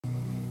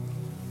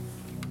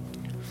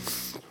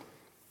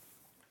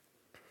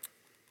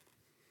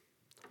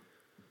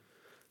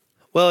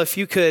Well, if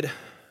you could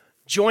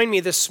join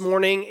me this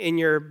morning in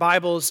your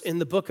Bibles in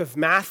the book of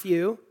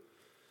Matthew,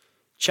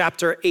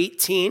 chapter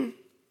 18.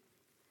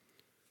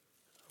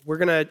 We're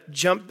going to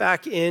jump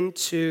back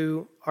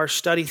into our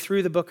study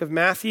through the book of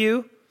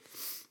Matthew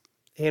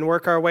and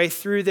work our way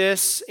through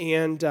this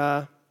and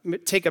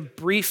take a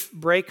brief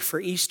break for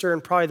Easter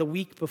and probably the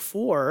week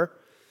before.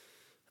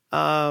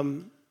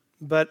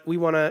 But we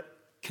want to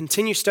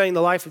continue studying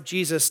the life of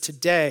Jesus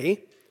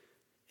today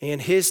and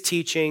his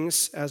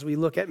teachings as we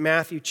look at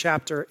Matthew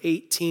chapter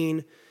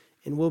 18,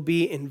 and we'll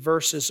be in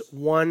verses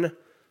 1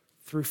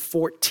 through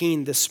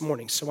 14 this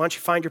morning. So why don't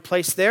you find your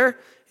place there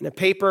in a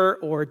paper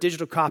or a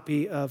digital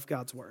copy of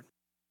God's Word.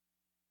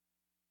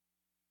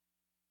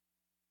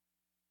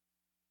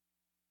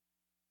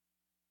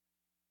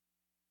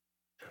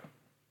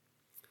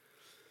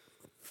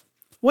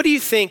 What do you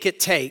think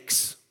it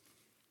takes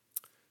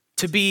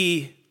to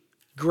be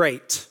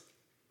great?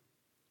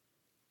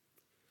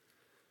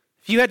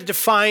 If you had to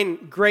define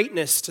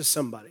greatness to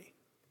somebody,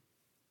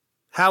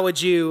 how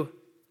would you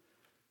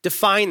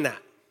define that?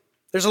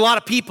 There's a lot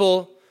of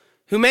people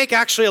who make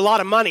actually a lot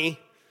of money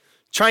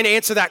trying to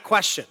answer that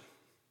question.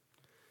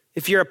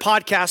 If you're a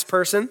podcast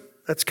person,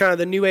 that's kind of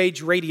the new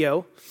age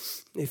radio,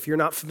 if you're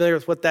not familiar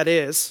with what that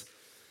is.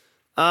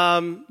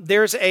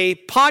 There's a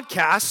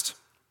podcast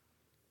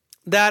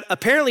that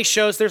apparently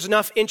shows there's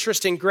enough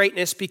interest in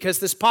greatness because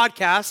this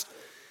podcast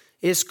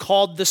is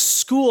called The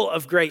School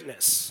of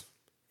Greatness.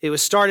 It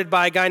was started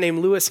by a guy named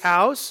Lewis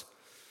Howes.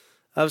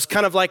 It was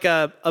kind of like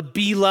a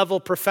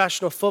B-level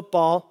professional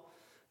football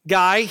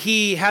guy.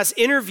 He has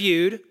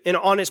interviewed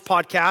on his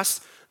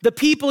podcast the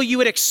people you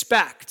would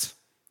expect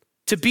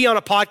to be on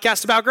a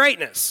podcast about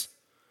greatness.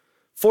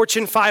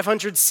 Fortune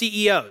 500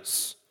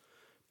 CEOs,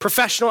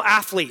 professional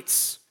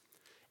athletes,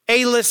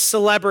 A-list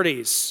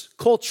celebrities,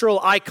 cultural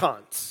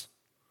icons.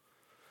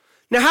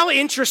 Now, how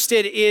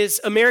interested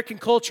is American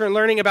culture in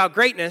learning about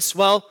greatness?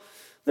 Well,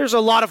 there's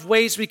a lot of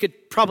ways we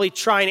could probably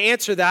try and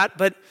answer that,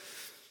 but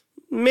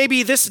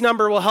maybe this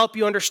number will help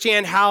you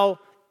understand how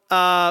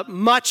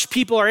much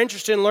people are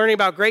interested in learning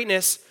about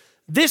greatness.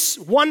 This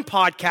one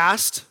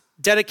podcast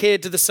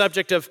dedicated to the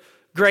subject of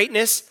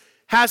greatness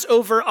has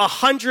over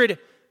 100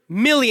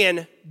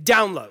 million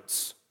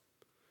downloads.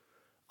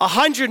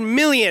 100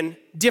 million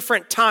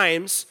different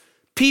times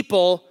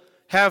people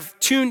have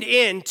tuned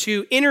in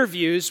to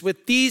interviews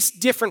with these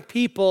different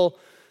people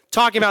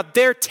talking about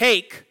their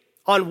take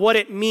on what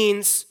it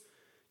means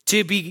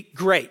to be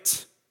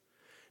great.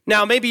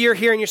 Now, maybe you're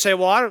here and you say,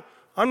 well,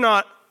 I'm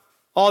not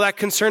all that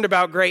concerned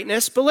about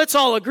greatness, but let's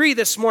all agree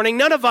this morning,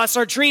 none of us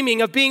are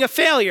dreaming of being a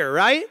failure,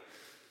 right?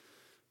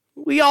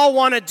 We all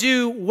want to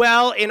do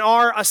well in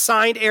our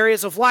assigned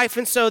areas of life,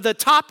 and so the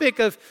topic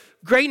of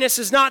greatness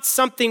is not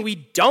something we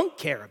don't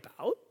care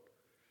about.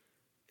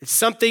 It's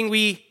something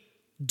we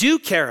do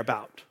care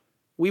about.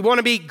 We want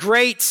to be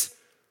great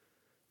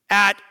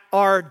at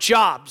our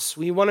jobs.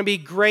 We want to be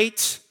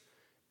great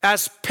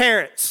as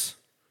parents.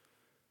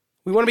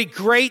 We want to be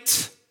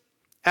great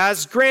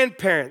as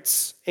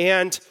grandparents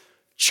and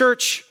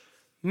church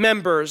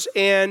members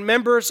and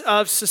members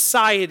of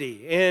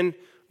society. And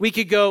we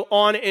could go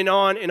on and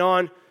on and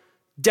on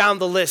down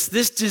the list.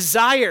 This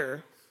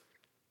desire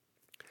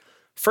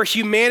for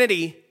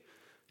humanity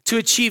to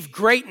achieve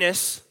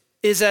greatness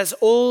is as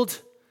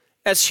old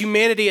as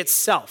humanity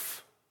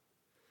itself.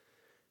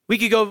 We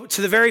could go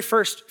to the very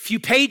first few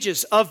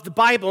pages of the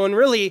Bible, and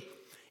really,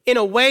 in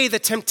a way, the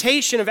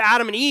temptation of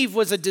Adam and Eve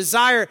was a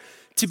desire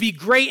to be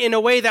great in a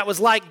way that was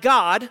like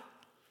God.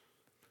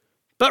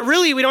 But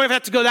really, we don't even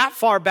have to go that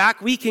far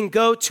back. We can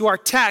go to our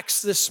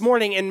text this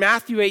morning in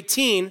Matthew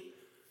 18,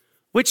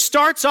 which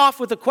starts off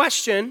with a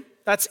question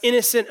that's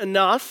innocent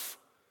enough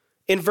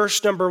in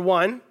verse number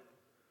 1,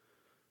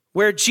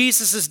 where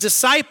Jesus'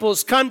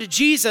 disciples come to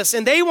Jesus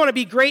and they want to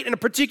be great in a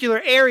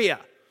particular area.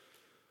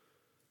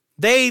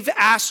 They've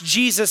asked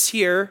Jesus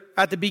here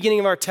at the beginning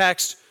of our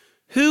text,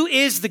 who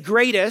is the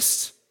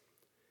greatest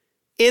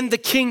in the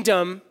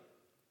kingdom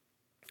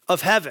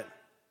of heaven?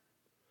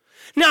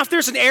 Now, if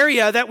there's an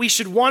area that we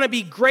should want to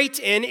be great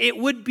in, it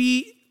would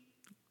be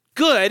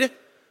good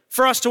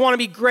for us to want to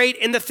be great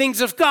in the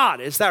things of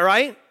God. Is that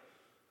right?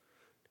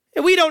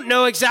 And we don't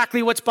know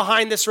exactly what's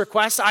behind this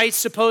request. I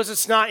suppose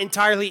it's not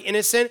entirely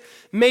innocent.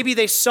 Maybe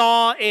they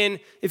saw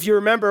if you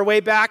remember way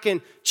back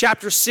in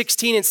chapter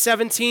 16 and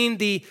 17,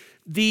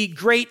 the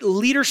great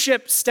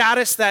leadership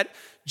status that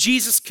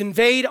Jesus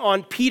conveyed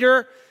on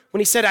Peter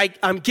when he said,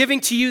 I'm giving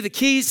to you the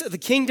keys of the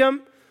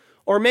kingdom.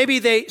 Or maybe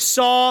they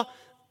saw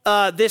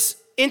this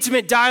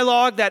intimate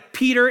dialogue that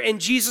Peter and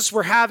Jesus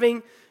were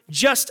having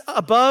just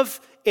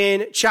above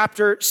in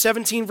chapter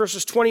 17,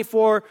 verses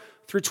 24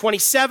 through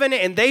 27,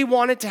 and they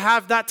wanted to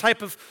have that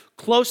type of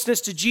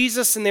closeness to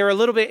Jesus, and they were a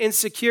little bit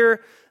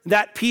insecure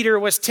that Peter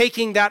was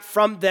taking that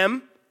from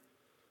them.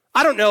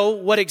 I don't know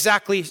what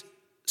exactly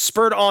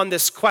spurred on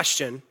this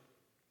question.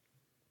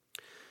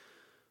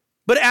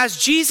 But as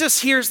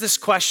Jesus hears this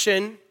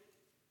question,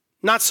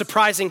 not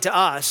surprising to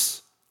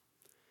us,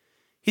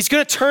 he's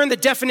going to turn the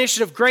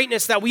definition of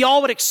greatness that we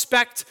all would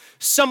expect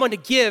someone to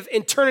give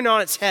and turn it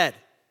on its head.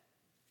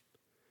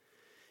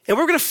 And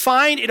what we're going to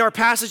find in our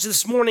passage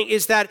this morning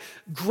is that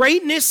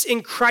greatness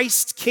in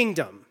Christ's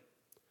kingdom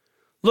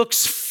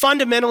looks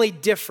fundamentally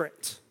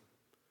different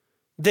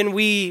than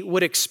we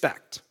would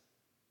expect.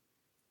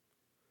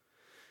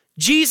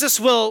 Jesus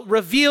will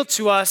reveal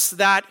to us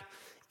that,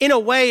 in a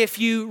way, if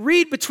you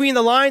read between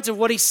the lines of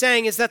what he's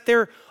saying, is that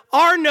there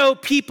are no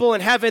people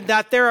in heaven,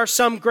 that there are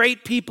some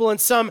great people and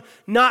some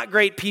not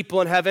great people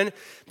in heaven,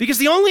 because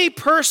the only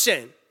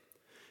person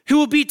who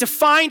will be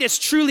defined as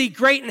truly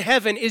great in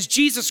heaven is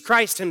Jesus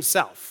Christ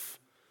himself.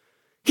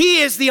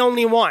 He is the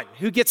only one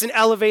who gets an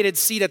elevated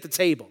seat at the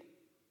table.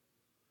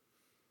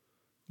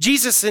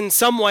 Jesus, in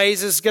some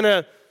ways, is going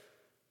to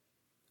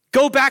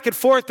go back and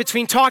forth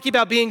between talking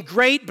about being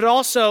great, but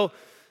also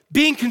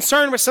being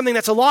concerned with something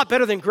that's a lot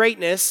better than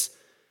greatness.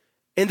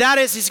 And that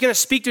is, he's going to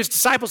speak to his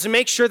disciples and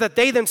make sure that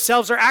they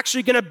themselves are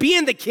actually going to be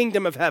in the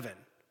kingdom of heaven.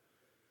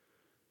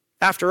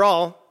 After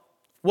all,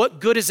 what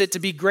good is it to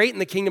be great in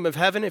the kingdom of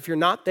heaven if you're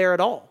not there at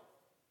all?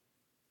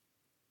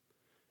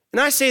 And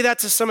I say that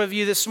to some of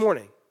you this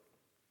morning.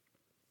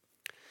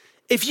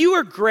 If you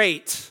are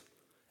great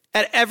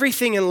at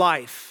everything in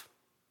life,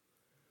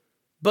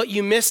 but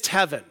you missed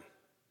heaven,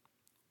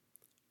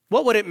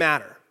 what would it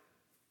matter?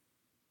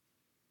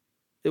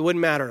 It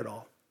wouldn't matter at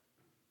all.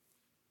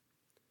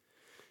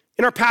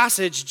 In our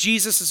passage,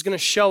 Jesus is going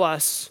to show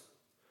us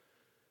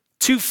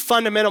two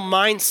fundamental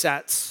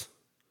mindsets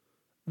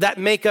that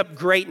make up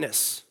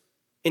greatness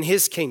in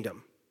his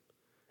kingdom.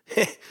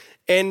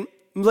 And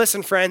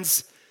listen,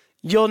 friends,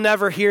 you'll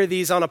never hear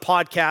these on a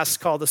podcast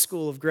called The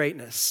School of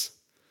Greatness.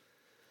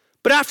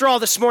 But after all,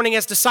 this morning,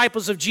 as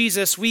disciples of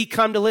Jesus, we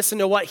come to listen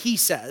to what he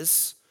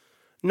says,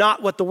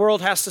 not what the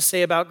world has to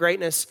say about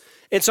greatness.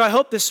 And so I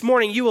hope this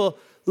morning you will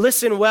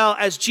listen well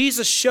as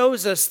Jesus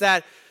shows us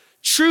that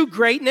true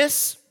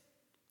greatness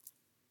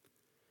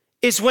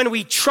is when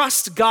we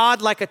trust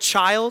God like a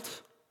child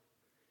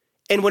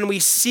and when we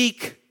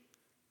seek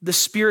the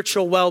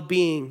spiritual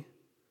well-being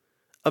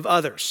of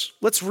others.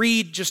 Let's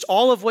read just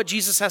all of what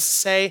Jesus has to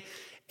say.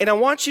 And I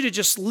want you to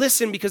just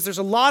listen because there's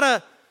a lot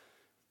of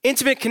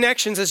intimate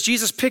connections as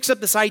Jesus picks up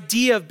this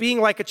idea of being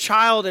like a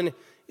child and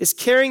is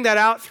carrying that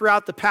out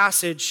throughout the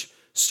passage,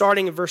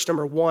 starting in verse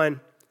number 1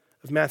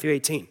 of Matthew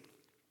 18.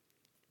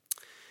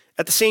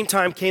 At the same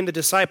time came the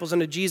disciples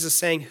unto Jesus,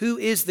 saying, "Who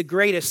is the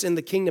greatest in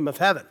the kingdom of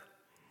heaven?"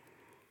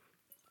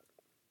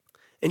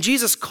 And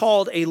Jesus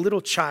called a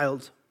little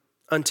child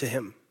unto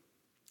him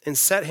and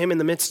set him in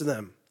the midst of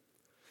them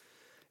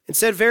and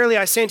said, "Verily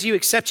I say unto you,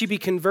 except you be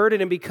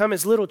converted and become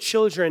as little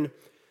children,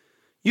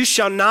 you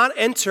shall not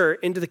enter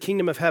into the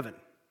kingdom of heaven.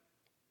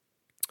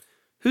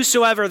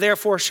 Whosoever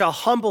therefore shall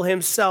humble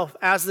himself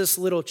as this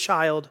little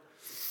child,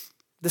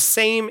 the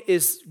same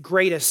is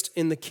greatest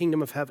in the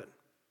kingdom of heaven.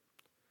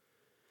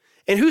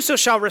 And whoso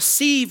shall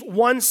receive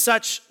one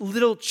such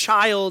little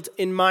child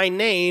in my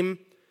name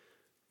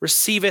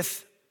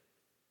receiveth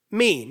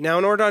me." Now,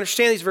 in order to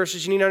understand these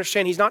verses, you need to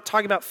understand he's not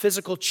talking about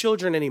physical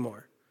children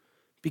anymore,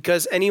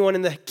 because anyone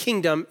in the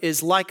kingdom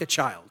is like a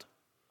child.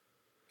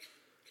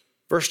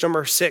 Verse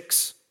number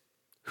 6,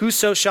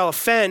 "Whoso shall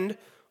offend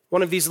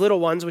one of these little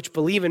ones which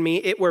believe in me,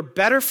 it were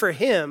better for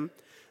him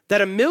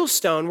that a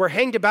millstone were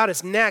hanged about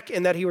his neck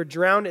and that he were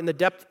drowned in the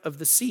depth of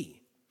the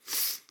sea.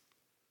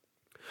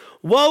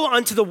 Woe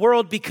unto the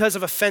world because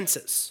of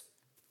offenses.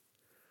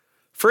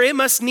 For it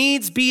must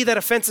needs be that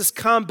offenses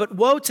come, but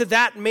woe to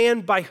that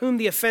man by whom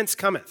the offense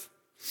cometh.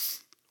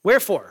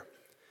 Wherefore,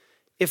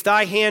 if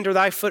thy hand or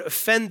thy foot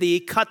offend thee,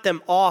 cut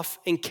them off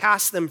and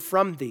cast them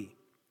from thee.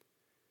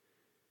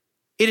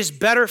 It is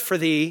better for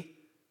thee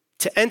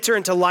to enter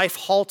into life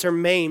halt or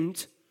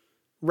maimed,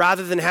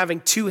 rather than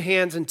having 2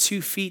 hands and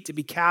 2 feet to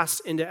be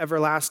cast into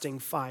everlasting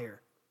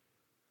fire.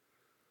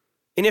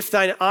 And if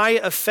thine eye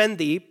offend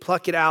thee,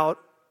 pluck it out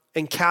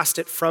and cast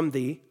it from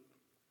thee.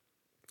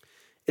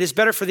 It is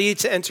better for thee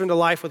to enter into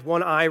life with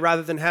 1 eye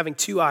rather than having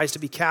 2 eyes to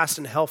be cast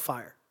into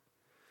hellfire.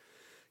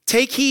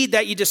 Take heed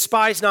that ye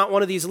despise not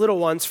one of these little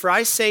ones, for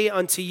I say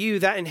unto you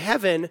that in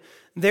heaven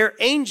their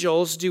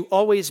angels do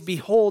always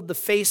behold the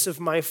face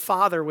of my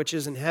Father which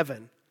is in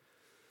heaven.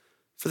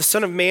 For the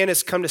Son of Man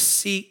is come to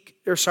save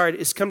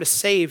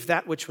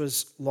that which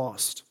was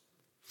lost.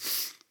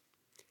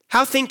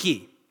 How think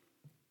ye?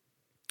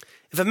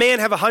 If a man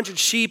have 100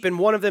 sheep and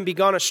one of them be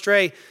gone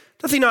astray,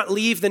 doth he not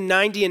leave the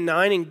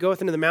 99 and goeth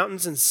into the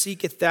mountains and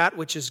seeketh that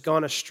which is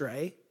gone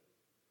astray?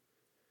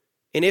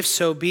 And if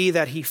so be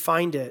that he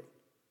find it,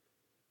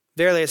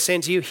 verily I say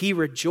unto you, he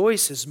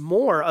rejoices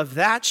more of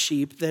that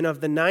sheep than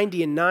of the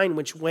 99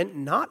 which went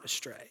not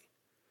astray.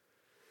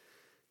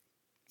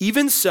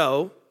 Even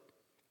so,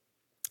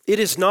 it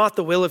is not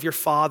the will of your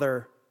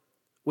Father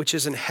which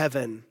is in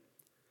heaven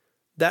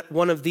that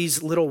one of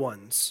these little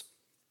ones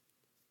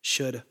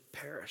should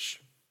perish.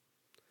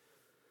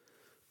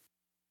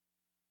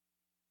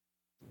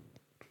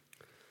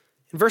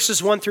 In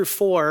verses 1 through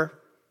 4,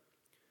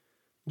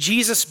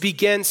 Jesus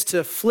begins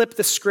to flip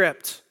the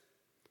script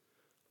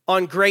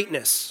on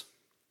greatness.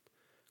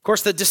 Of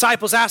course, the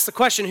disciples ask the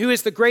question, who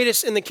is the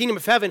greatest in the kingdom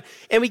of heaven?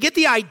 And we get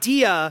the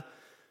idea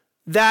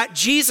that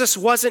Jesus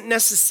wasn't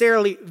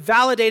necessarily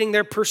validating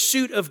their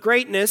pursuit of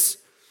greatness,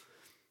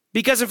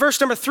 because in verse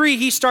number 3,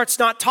 he starts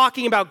not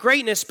talking about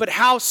greatness, but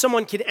how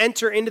someone can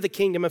enter into the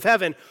kingdom of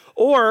heaven.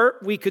 Or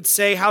we could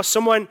say how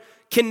someone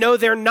can know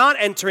they're not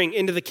entering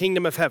into the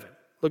kingdom of heaven.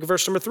 Look at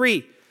verse number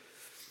 3.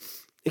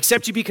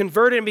 Except you be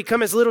converted and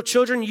become as little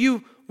children,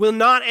 you will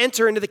not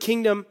enter into the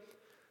kingdom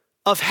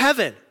of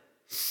heaven.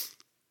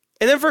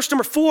 And then verse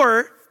number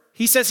 4,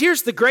 he says,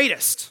 here's the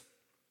greatest.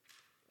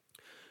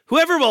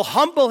 Whoever will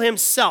humble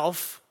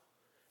himself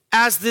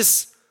as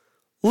this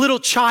little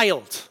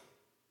child.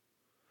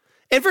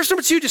 And verse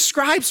number 2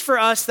 describes for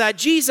us that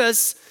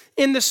Jesus,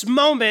 in this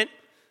moment,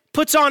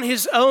 puts on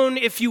his own,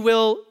 if you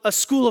will, a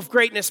School of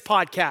Greatness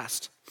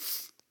podcast.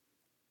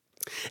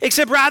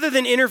 Except rather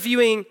than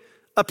interviewing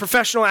a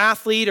professional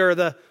athlete or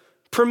the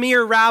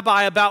premier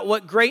rabbi about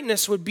what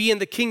greatness would be in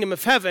the kingdom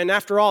of heaven,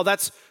 after all,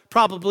 that's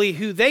probably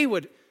who they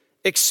would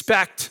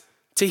expect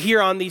to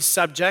hear on these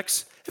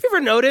subjects. Have you ever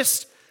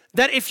noticed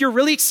that if you're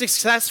really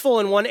successful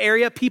in one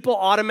area, people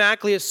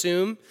automatically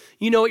assume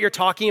you know what you're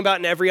talking about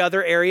in every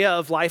other area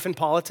of life and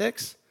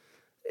politics?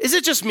 Is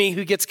it just me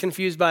who gets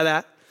confused by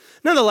that?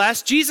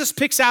 Nonetheless, Jesus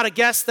picks out a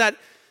guest that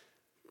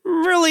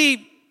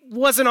really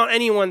wasn't on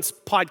anyone's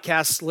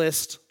podcast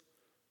list.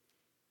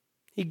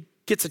 He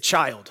gets a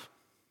child.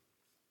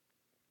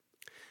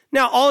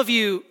 Now, all of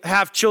you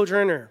have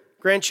children or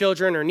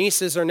grandchildren or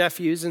nieces or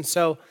nephews, and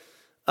so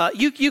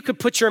you could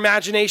put your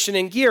imagination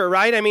in gear,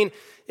 right? I mean,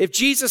 if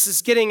Jesus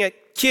is getting a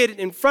kid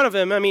in front of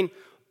him, I mean,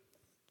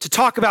 to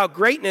talk about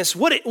greatness,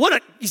 what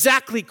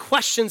exactly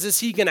questions is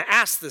he going to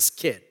ask this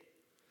kid?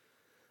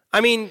 I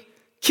mean,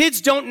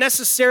 kids don't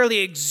necessarily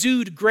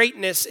exude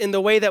greatness in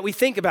the way that we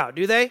think about,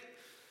 do they?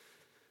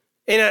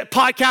 In a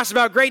podcast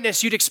about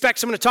greatness, you'd expect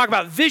someone to talk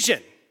about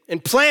vision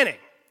and planning.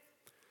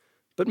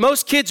 But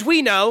most kids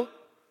we know,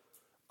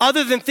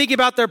 other than thinking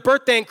about their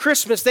birthday and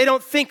Christmas, they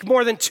don't think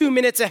more than 2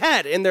 minutes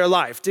ahead in their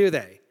life, do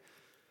they?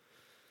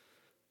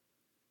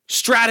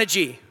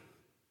 Strategy.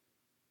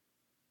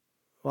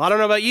 Well, I don't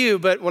know about you,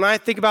 but when I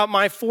think about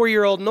my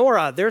 4-year-old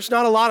Nora, there's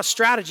not a lot of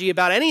strategy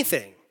about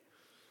anything.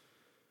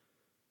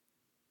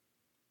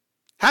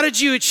 How did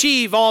you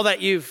achieve all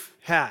that you've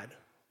had?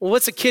 Well,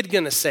 what's a kid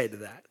going to say to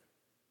that?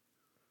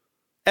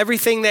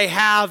 Everything they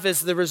have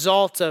is the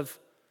result of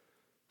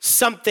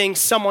something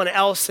someone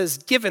else has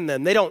given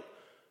them. They don't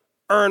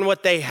earn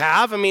what they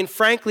have. I mean,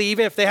 frankly,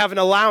 even if they have an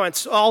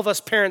allowance, all of us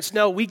parents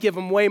know we give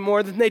them way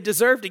more than they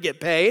deserve to get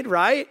paid,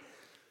 right?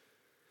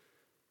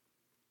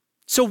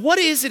 So what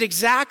is it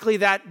exactly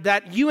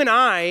that you and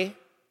I,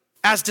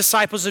 as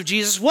disciples of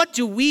Jesus, what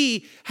do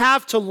we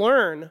have to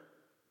learn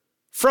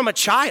from a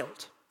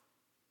child?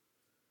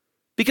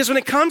 Because when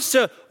it comes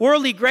to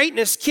worldly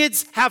greatness,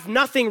 kids have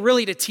nothing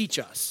really to teach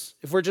us,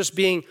 if we're just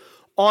being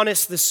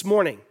honest this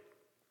morning.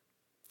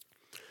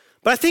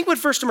 But I think what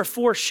verse number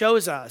 4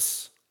 shows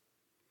us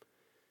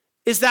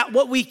is that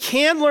what we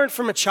can learn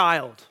from a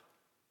child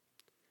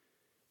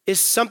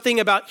is something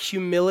about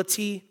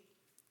humility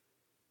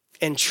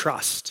and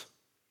trust.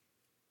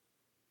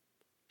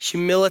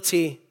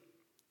 Humility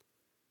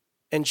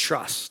and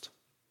trust.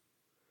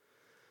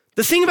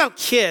 The thing about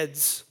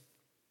kids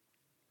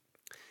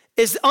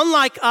is,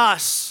 unlike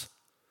us,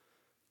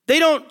 they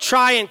don't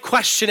try and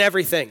question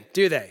everything,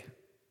 do they?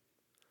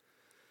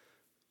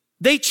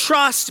 They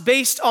trust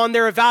based on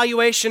their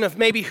evaluation of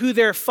maybe who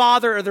their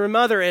father or their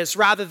mother is,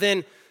 rather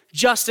than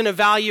just an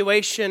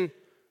evaluation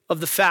of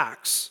the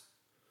facts.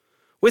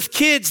 With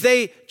kids,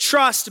 they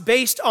trust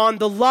based on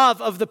the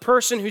love of the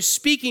person who's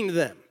speaking to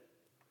them.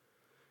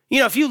 You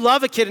know, if you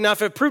love a kid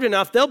enough, if proved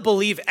enough, they'll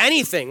believe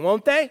anything,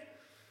 won't they?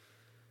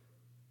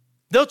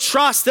 They'll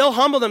trust, they'll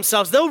humble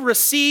themselves, they'll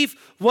receive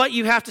what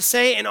you have to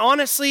say. And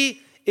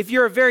honestly, if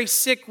you're a very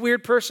sick,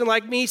 weird person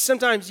like me,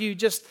 sometimes you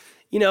just,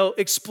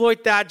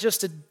 exploit that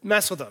just to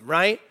mess with them,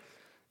 right?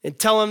 And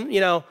tell them,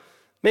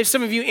 maybe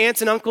some of you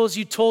aunts and uncles,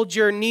 you told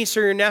your niece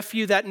or your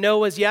nephew that no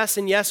was yes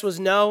and yes was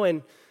no.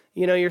 And,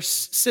 your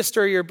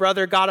sister or your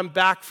brother got them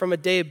back from a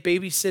day of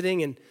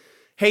babysitting and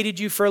hated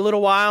you for a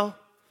little while.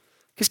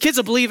 Because kids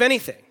will believe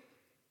anything.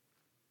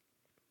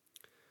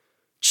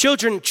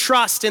 Children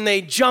trust and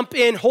they jump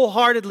in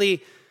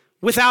wholeheartedly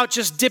without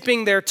just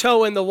dipping their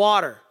toe in the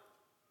water.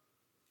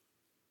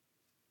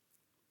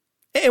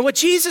 And what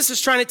Jesus is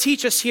trying to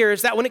teach us here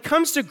is that when it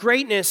comes to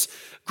greatness,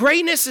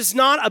 greatness is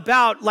not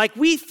about, like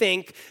we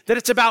think, that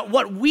it's about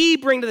what we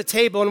bring to the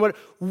table and what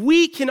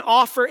we can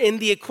offer in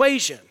the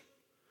equation.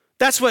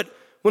 That's what,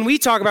 when we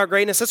talk about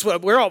greatness, that's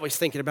what we're always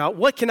thinking about.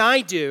 What can I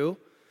do?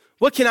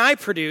 What can I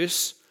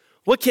produce?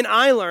 What can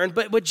I learn?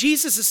 But what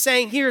Jesus is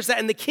saying here is that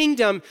in the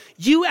kingdom,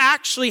 you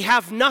actually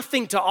have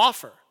nothing to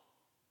offer.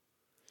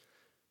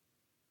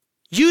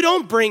 You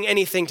don't bring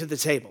anything to the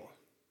table.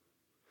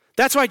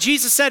 That's why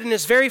Jesus said in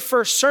his very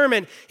first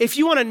sermon, if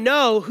you want to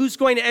know who's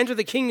going to enter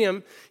the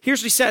kingdom,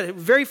 here's what he said,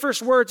 very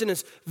first words in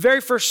his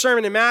very first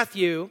sermon in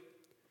Matthew.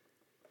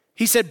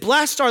 He said,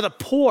 blessed are the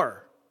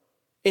poor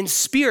in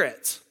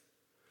spirit,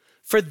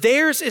 for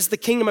theirs is the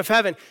kingdom of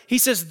heaven. He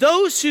says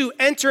those who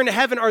enter into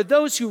heaven are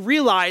those who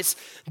realize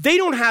they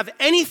don't have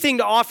anything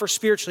to offer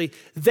spiritually.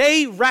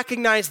 They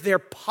recognize their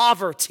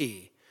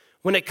poverty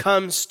when it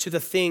comes to the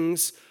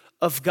things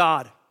of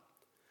God.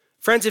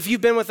 Friends, if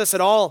you've been with us at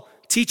all,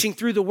 teaching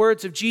through the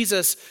words of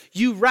Jesus,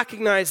 you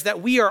recognize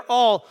that we are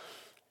all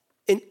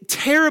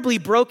terribly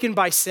broken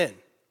by sin.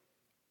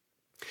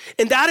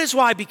 And that is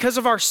why, because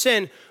of our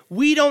sin,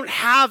 we don't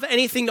have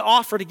anything to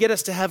offer to get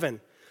us to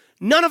heaven.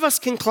 None of us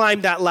can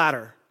climb that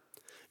ladder.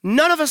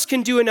 None of us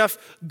can do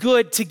enough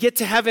good to get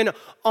to heaven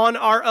on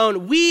our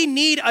own. We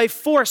need a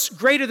force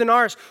greater than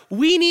ours.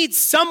 We need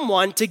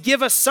someone to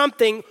give us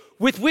something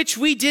with which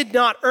we did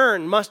not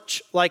earn,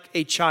 much like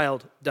a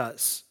child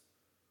does.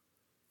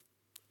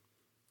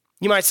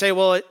 You might say,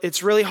 well,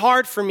 it's really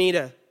hard for me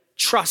to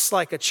trust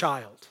like a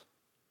child.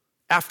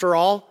 After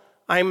all,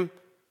 I'm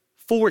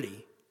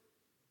 40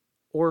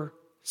 or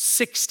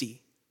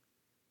 60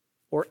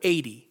 or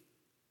 80.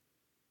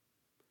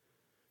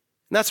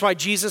 And that's why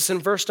Jesus in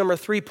verse number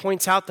 3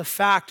 points out the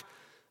fact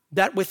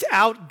that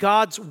without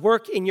God's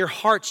work in your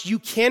hearts, you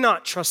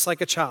cannot trust like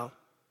a child.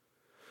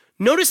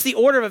 Notice the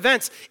order of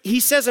events.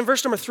 He says in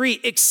verse number 3,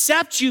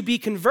 except you be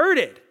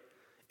converted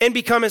and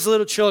become as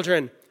little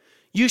children,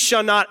 you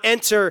shall not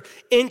enter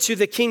into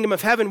the kingdom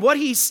of heaven. What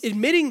he's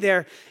admitting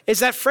there is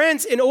that,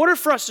 friends, in order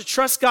for us to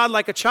trust God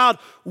like a child,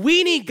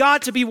 we need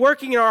God to be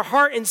working in our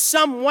heart in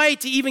some way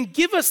to even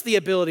give us the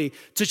ability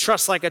to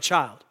trust like a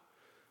child.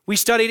 We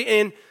studied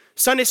in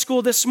Sunday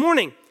school this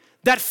morning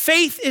that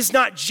faith is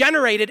not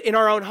generated in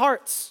our own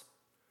hearts.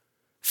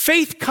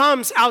 Faith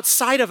comes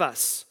outside of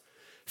us.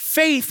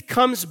 Faith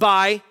comes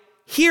by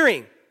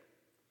hearing.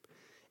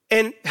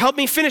 And help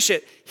me finish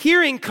it.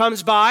 Hearing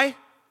comes by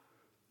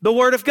the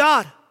word of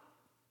God.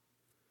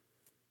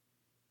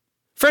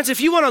 Friends,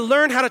 if you want to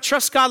learn how to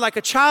trust God like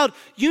a child,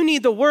 you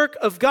need the work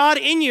of God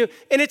in you.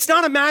 And it's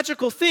not a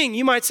magical thing.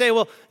 You might say,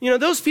 well,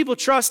 those people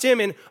trust him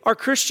and are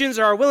Christians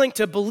or are willing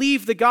to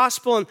believe the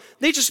gospel and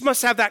they just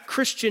must have that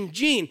Christian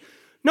gene.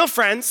 No,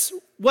 friends,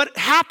 what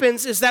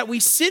happens is that we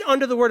sit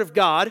under the word of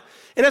God.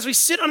 And as we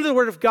sit under the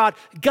word of God,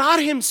 God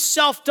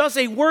himself does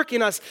a work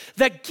in us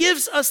that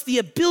gives us the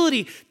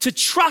ability to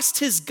trust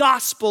his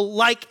gospel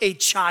like a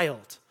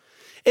child.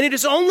 And it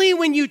is only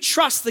when you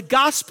trust the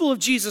gospel of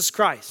Jesus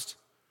Christ,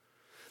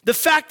 the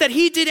fact that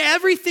he did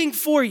everything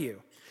for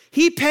you,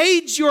 he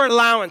paid your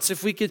allowance,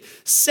 if we could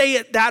say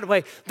it that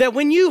way, that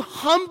when you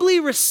humbly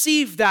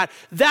receive that,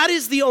 that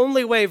is the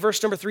only way,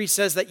 verse number 3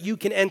 says, that you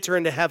can enter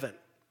into heaven.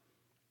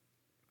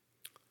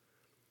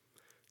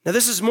 Now,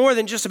 this is more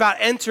than just about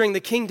entering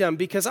the kingdom,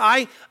 because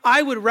I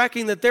would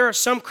reckon that there are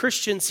some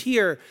Christians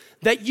here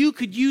that you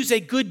could use a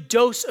good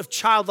dose of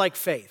childlike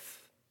faith.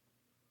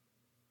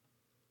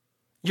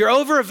 You're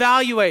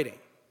over-evaluating.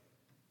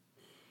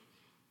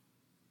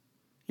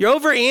 You're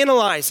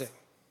over-analyzing.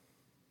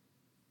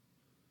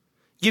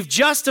 You've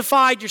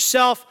justified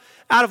yourself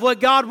out of what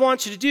God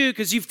wants you to do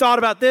because you've thought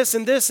about this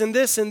and this and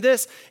this and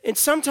this. And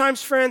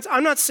sometimes, friends,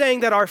 I'm not saying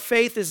that our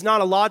faith is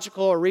not a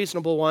logical or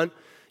reasonable one.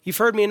 You've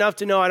heard me enough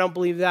to know I don't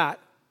believe that.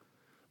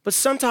 But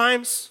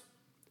sometimes,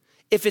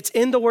 if it's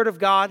in the Word of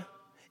God,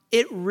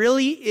 it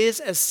really is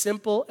as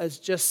simple as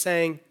just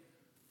saying,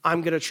 I'm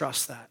going to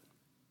trust that.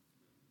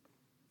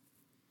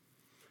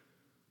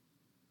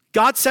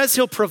 God says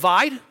he'll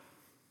provide.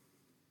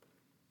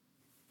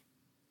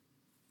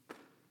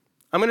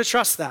 I'm going to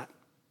trust that.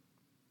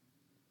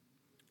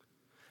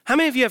 How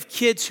many of you have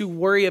kids who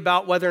worry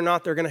about whether or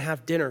not they're going to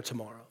have dinner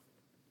tomorrow?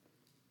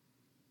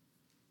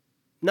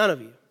 None of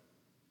you.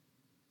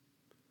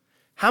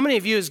 How many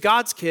of you as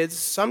God's kids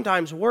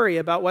sometimes worry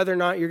about whether or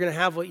not you're going to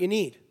have what you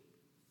need?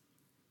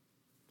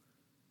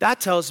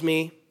 That tells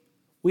me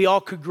we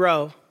all could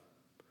grow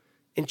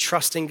in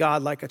trusting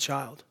God like a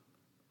child.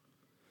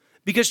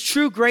 Because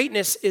true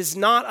greatness is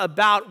not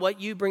about what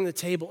you bring to the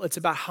table. It's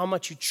about how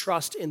much you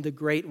trust in the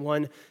great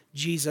one,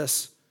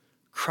 Jesus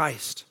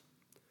Christ.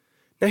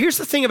 Now, here's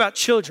the thing about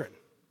children.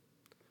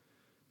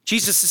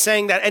 Jesus is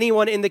saying that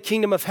anyone in the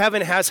kingdom of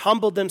heaven has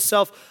humbled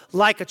themselves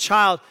like a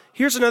child.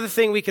 Here's another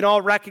thing we can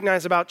all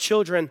recognize about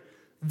children.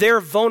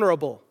 They're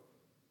vulnerable,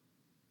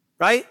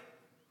 right?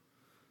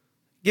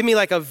 Give me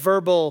like a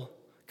verbal,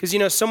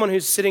 because someone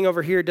who's sitting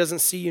over here doesn't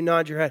see you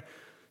nod your head.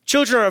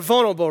 Children are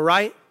vulnerable,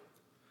 right?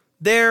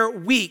 They're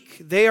weak.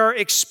 They are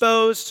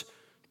exposed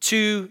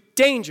to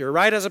danger,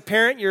 right? As a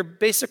parent, you're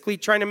basically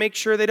trying to make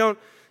sure they don't,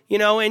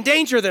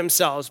 endanger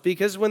themselves,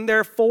 because when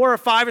they're 4 or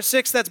 5 or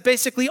 6, that's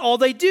basically all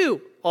they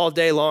do all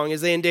day long is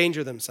they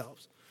endanger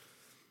themselves.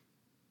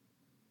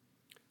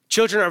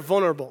 Children are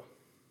vulnerable.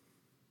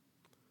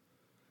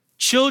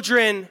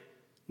 Children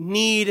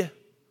need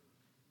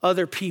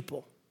other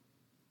people.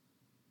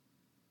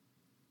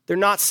 They're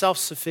not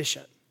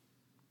self-sufficient.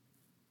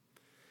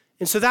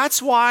 And so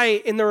that's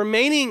why in the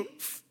remaining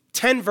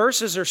 10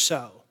 verses or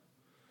so,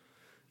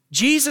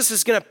 Jesus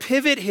is going to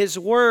pivot his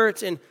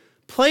words and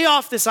play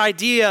off this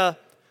idea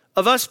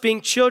of us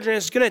being children.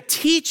 It's going to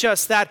teach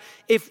us that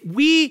if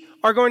we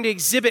are going to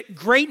exhibit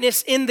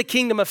greatness in the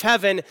kingdom of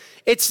heaven,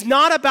 it's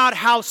not about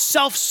how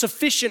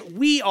self-sufficient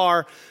we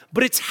are,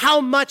 but it's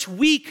how much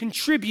we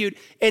contribute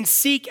and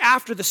seek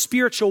after the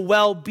spiritual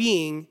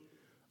well-being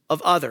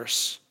of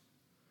others.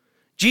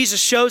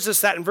 Jesus shows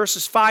us that in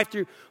verses 5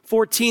 through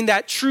 14,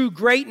 that true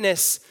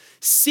greatness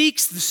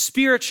seeks the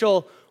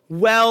spiritual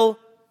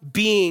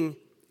well-being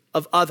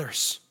of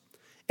others.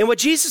 And what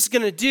Jesus is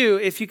going to do,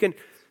 if you can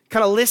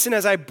kind of listen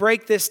as I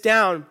break this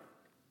down,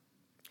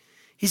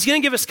 he's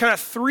going to give us kind of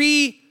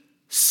 3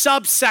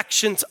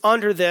 subsections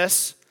under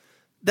this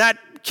that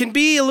can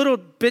be a little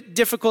bit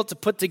difficult to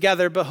put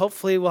together, but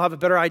hopefully we'll have a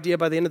better idea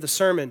by the end of the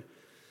sermon.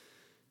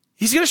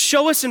 He's going to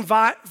show us in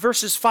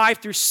verses 5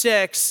 through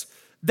 6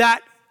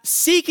 that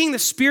seeking the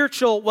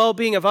spiritual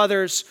well-being of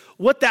others,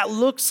 what that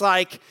looks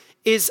like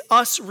is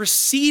us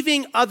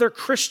receiving other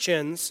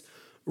Christians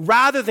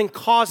rather than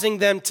causing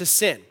them to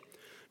sin.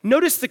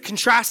 Notice the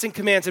contrasting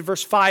commands in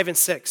verse 5 and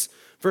 6.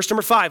 Verse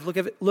number 5,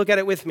 look at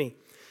it with me.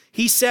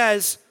 He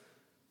says,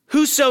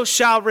 "Whoso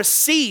shall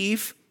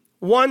receive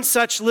one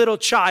such little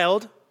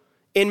child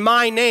in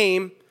my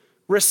name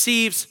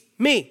receives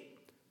me.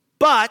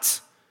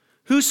 But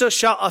whoso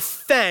shall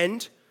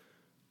offend,"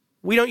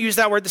 we don't use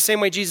that word the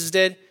same way Jesus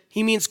did.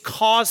 He means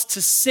cause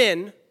to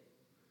sin.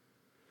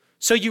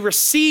 So you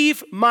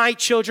receive my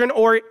children,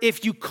 or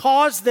if you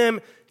cause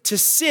them to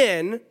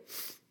sin,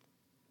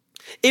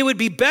 it would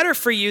be better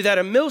for you that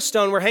a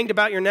millstone were hanged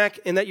about your neck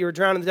and that you were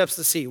drowned in the depths of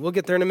the sea. We'll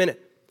get there in a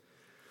minute.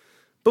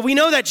 But we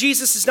know that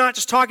Jesus is not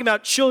just talking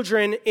about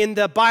children in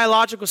the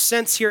biological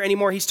sense here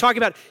anymore. He's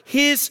talking about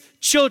his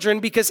children,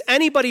 because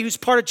anybody who's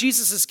part of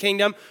Jesus'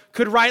 kingdom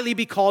could rightly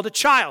be called a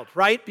child,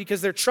 right?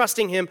 Because they're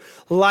trusting him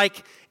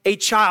like a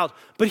child.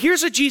 But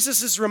here's what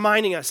Jesus is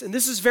reminding us, and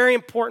this is very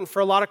important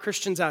for a lot of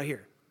Christians out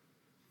here.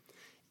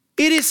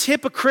 It is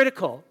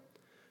hypocritical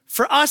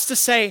for us to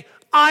say,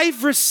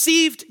 I've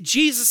received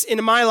Jesus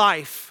into my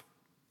life,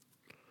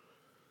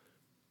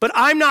 but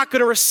I'm not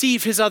going to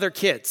receive his other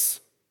kids.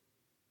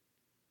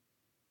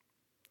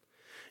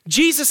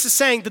 Jesus is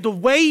saying that the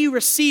way you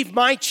receive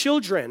my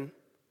children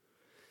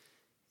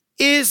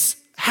is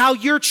how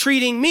you're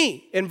treating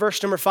me in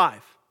verse number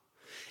 5.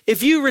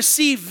 If you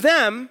receive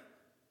them,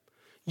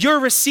 you're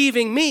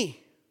receiving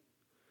me.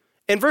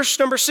 And verse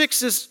number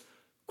 6 is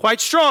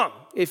quite strong.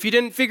 If you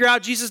didn't figure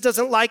out Jesus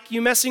doesn't like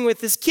you messing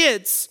with his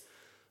kids,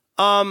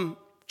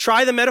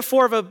 try the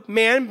metaphor of a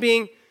man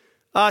being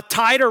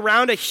tied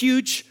around a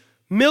huge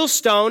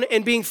millstone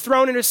and being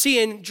thrown into the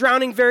sea and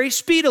drowning very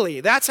speedily.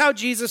 That's how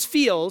Jesus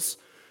feels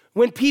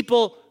when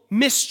people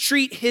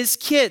mistreat his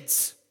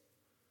kids.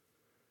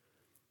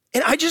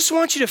 And I just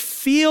want you to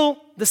feel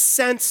the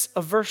sense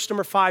of verse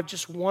number 5,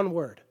 just one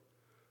word.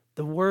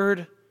 The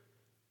word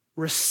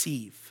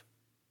receive.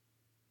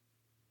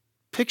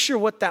 Picture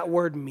what that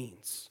word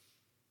means.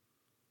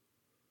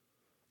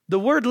 The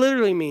word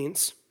literally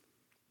means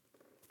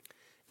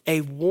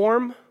a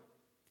warm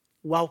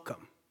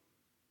welcome.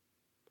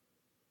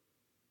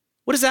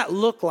 What does that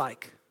look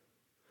like?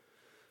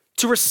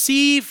 To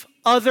receive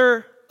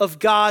other of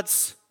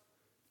God's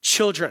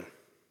children.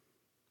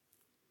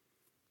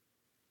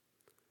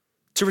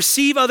 To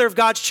receive other of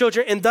God's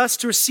children, and thus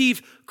to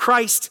receive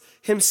Christ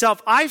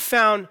himself. I've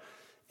found,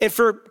 and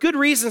for good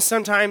reasons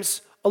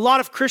sometimes, a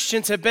lot of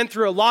Christians have been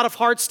through a lot of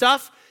hard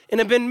stuff and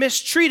have been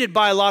mistreated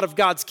by a lot of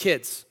God's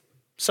kids.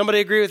 Somebody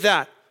agree with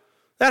that?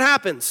 That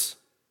happens.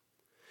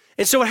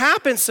 And so what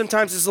happens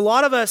sometimes is a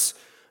lot of us,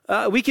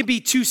 we can be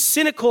too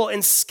cynical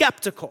and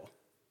skeptical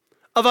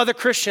of other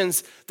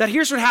Christians, that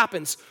here's what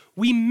happens.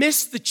 We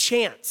miss the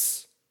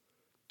chance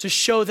to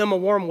show them a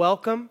warm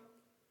welcome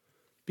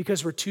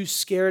because we're too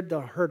scared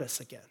they'll hurt us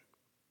again.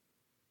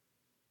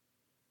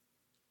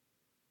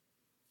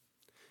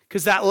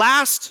 Because that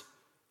last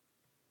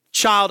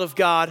child of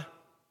God,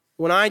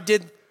 when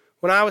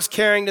I was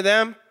caring to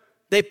them,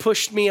 they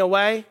pushed me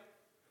away.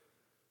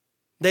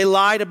 They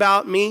lied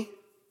about me.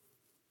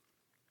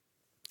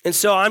 And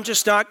so I'm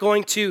just not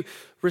going to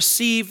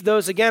receive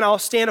those again. I'll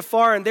stand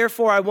afar, and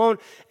therefore I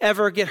won't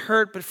ever get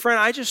hurt. But friend,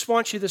 I just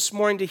want you this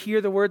morning to hear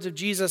the words of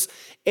Jesus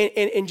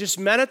and just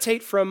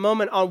meditate for a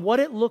moment on what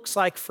it looks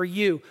like for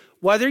you,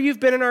 whether you've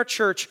been in our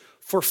church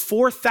for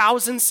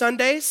 4,000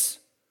 Sundays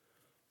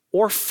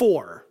or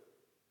 4.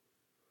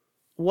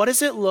 What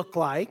does it look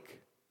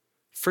like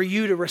for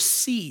you to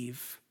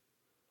receive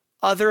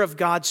other of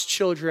God's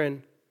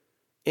children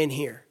in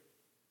here?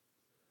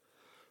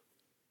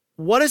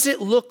 What does it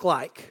look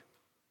like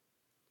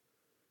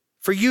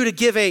for you to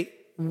give a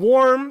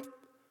warm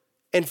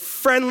and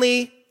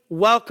friendly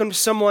welcome to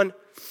someone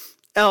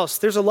else?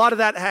 There's a lot of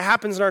that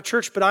happens in our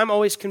church, but I'm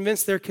always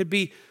convinced there could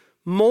be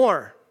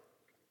more.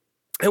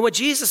 And what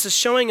Jesus is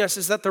showing us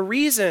is that the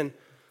reason,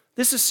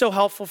 this is so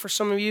helpful for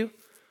some of you,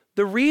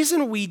 the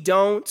reason we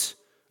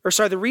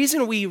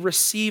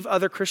receive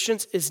other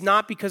Christians is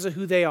not because of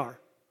who they are.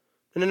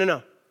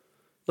 No.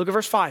 Look at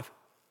verse 5.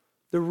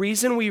 The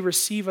reason we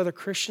receive other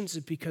Christians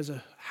is because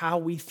of how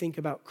we think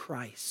about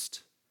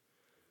Christ.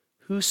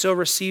 Whoso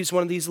receives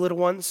one of these little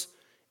ones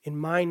in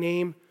my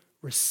name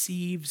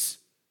receives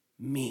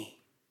me.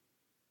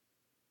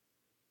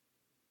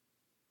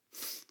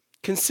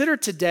 Consider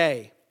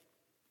today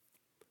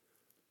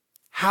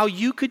how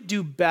you could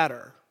do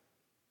better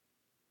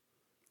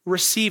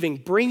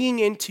bringing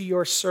into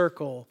your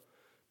circle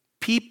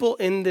people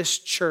in this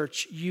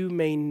church you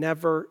may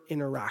never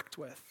interact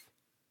with.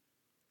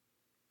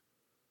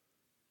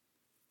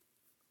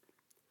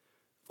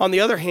 On the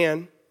other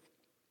hand,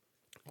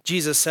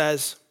 Jesus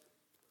says,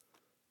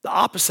 the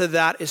opposite of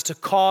that is to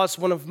cause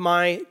one of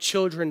my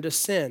children to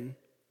sin.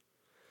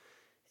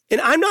 And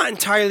I'm not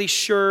entirely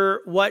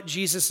sure what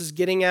Jesus is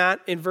getting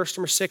at in verse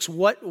number 6,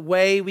 what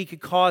way we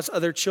could cause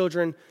other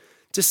children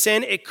to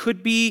sin. It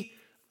could be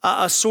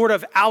a sort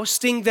of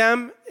ousting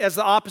them as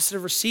the opposite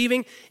of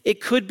receiving. It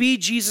could be,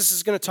 Jesus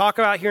is going to talk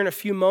about here in a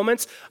few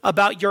moments,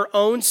 about your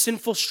own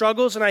sinful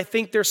struggles. And I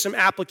think there's some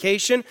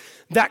application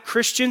that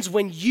Christians,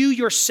 when you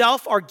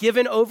yourself are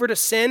given over to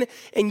sin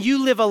and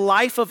you live a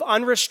life of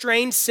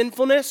unrestrained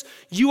sinfulness,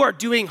 you are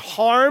doing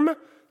harm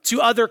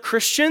to other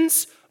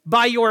Christians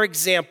by your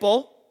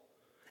example.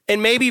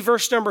 And maybe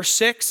verse number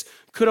 6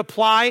 could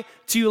apply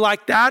to you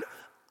like that.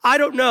 I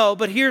don't know,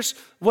 but here's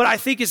what I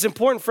think is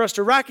important for us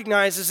to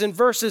recognize is in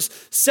verses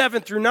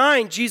 7 through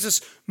 9, Jesus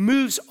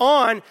moves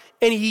on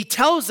and he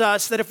tells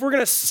us that if we're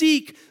going to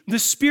seek the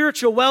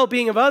spiritual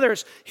well-being of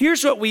others,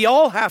 here's what we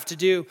all have to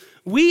do.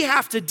 We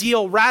have to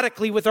deal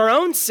radically with our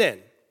own sin.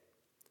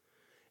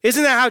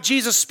 Isn't that how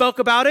Jesus spoke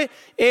about it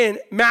in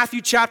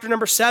Matthew chapter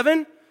number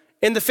 7,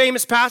 in the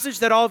famous passage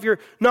that all of your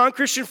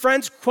non-Christian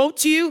friends quote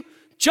to you?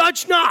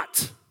 Judge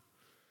not,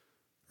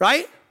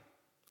 right?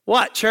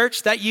 What,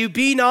 church? That you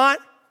be not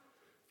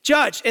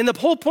judge. And the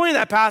whole point of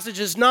that passage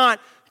is not,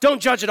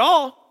 don't judge at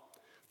all.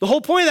 The whole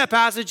point of that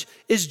passage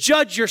is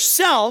judge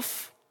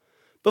yourself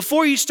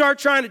before you start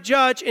trying to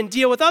judge and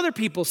deal with other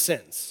people's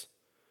sins.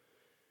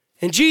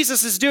 And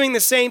Jesus is doing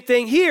the same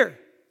thing here.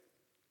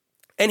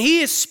 And he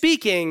is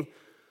speaking,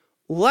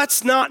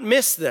 let's not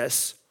miss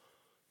this,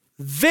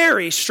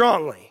 very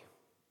strongly.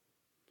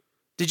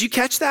 Did you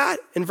catch that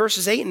in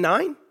verses 8 and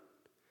 9?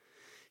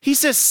 He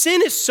says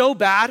sin is so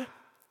bad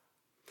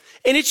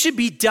and it should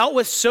be dealt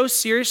with so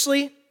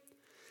seriously.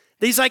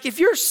 He's like, if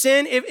your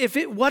sin,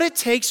 what it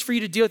takes for you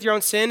to deal with your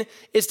own sin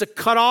is to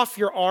cut off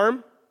your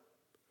arm,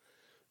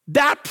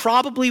 that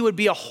probably would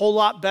be a whole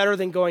lot better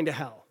than going to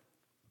hell.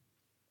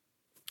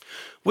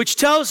 Which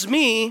tells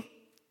me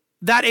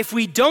that if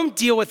we don't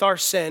deal with our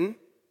sin,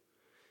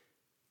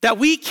 that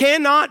we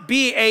cannot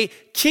be a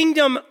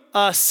kingdom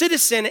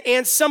citizen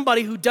and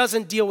somebody who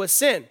doesn't deal with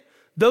sin.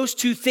 Those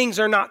two things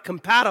are not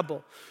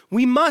compatible.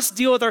 We must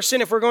deal with our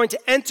sin if we're going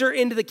to enter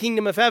into the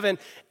kingdom of heaven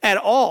at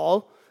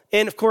all.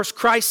 And of course,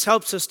 Christ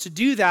helps us to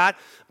do that.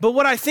 But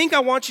what I think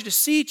I want you to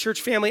see, church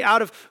family,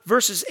 out of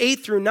verses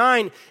 8 through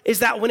 9, is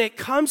that when it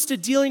comes to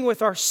dealing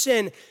with our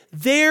sin,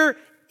 there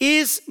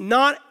is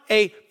not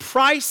a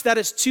price that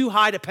is too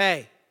high to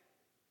pay.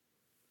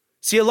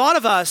 See, a lot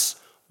of us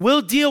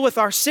will deal with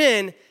our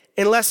sin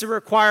unless it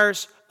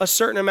requires a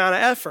certain amount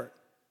of effort.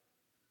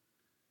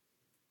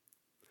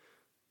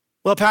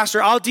 Well,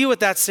 Pastor, I'll deal with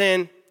that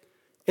sin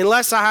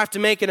unless I have to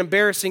make an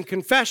embarrassing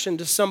confession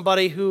to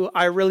somebody who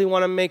I really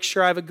want to make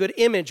sure I have a good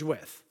image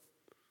with.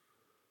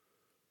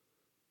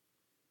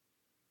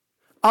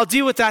 I'll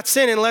deal with that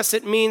sin unless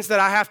it means that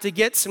I have to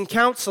get some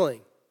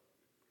counseling.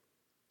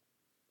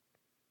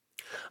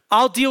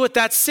 I'll deal with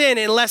that sin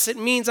unless it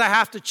means I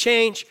have to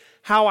change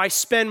how I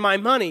spend my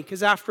money,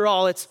 because after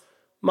all, it's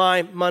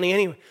my money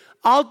anyway.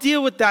 I'll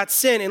deal with that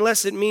sin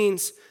unless it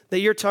means that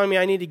you're telling me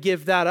I need to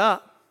give that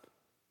up.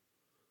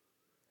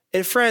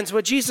 And friends,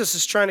 what Jesus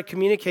is trying to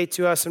communicate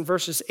to us in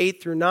verses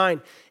 8 through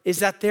 9 is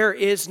that there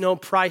is no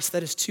price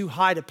that is too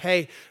high to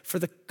pay for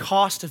the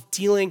cost of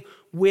dealing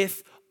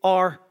with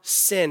our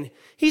sin.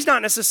 He's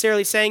not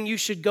necessarily saying you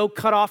should go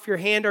cut off your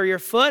hand or your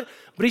foot,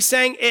 but he's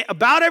saying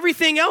about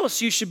everything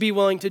else you should be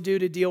willing to do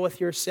to deal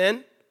with your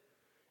sin.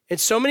 And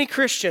so many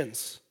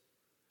Christians,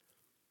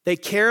 they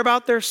care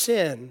about their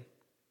sin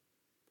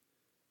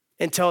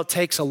until it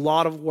takes a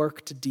lot of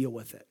work to deal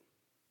with it.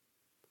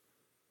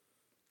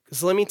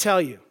 Because let me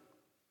tell you,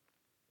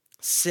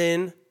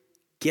 sin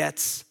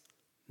gets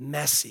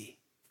messy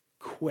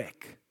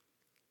quick.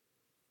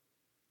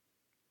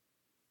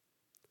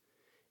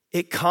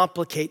 It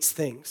complicates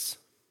things.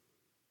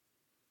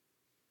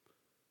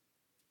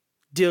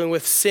 Dealing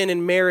with sin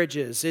in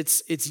marriages,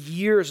 it's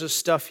years of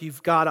stuff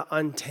you've got to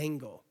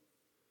untangle.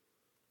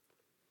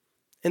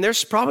 And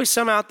there's probably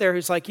some out there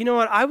who's like, you know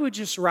what, I would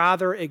just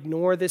rather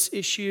ignore this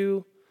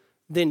issue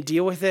than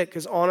deal with it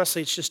because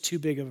honestly, it's just too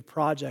big of a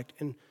project.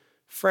 And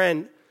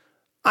friend,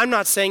 I'm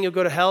not saying you'll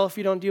go to hell if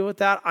you don't deal with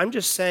that. I'm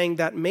just saying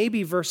that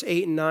maybe verse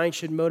 8 and 9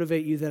 should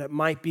motivate you that it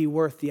might be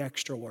worth the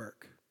extra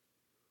work.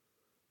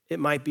 It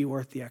might be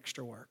worth the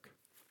extra work.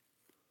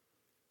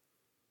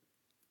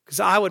 Because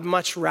I would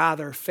much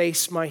rather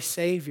face my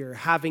Savior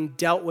having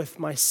dealt with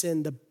my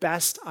sin the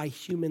best I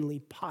humanly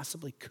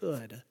possibly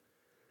could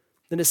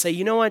than to say,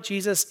 you know what,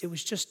 Jesus, it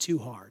was just too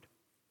hard.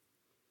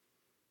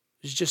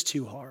 It was just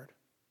too hard.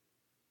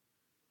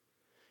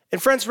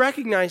 And friends,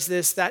 recognize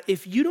this, that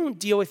if you don't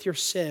deal with your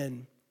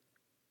sin,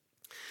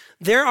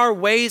 there are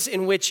ways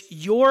in which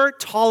your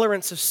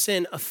tolerance of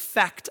sin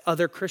affect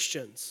other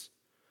Christians.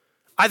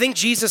 I think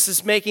Jesus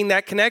is making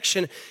that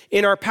connection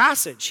in our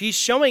passage. He's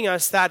showing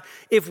us that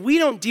if we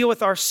don't deal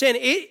with our sin,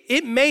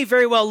 it may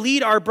very well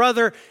lead our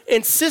brother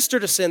and sister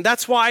to sin.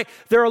 That's why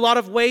there are a lot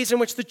of ways in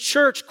which the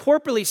church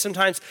corporately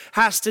sometimes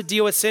has to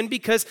deal with sin,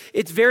 because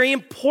it's very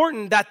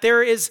important that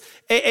there is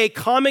a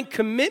common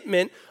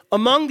commitment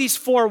among these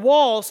four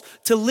walls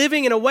to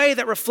living in a way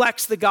that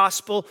reflects the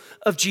gospel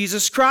of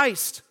Jesus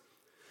Christ.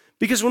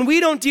 Because when we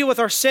don't deal with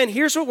our sin,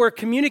 here's what we're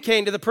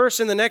communicating to the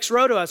person in the next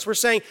row to us. We're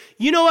saying,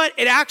 you know what?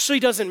 It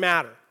actually doesn't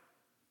matter.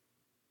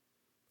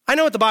 I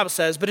know what the Bible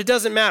says, but it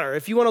doesn't matter.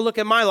 If you want to look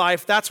at my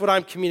life, that's what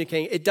I'm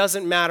communicating. It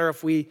doesn't matter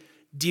if we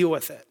deal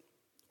with it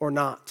or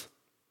not.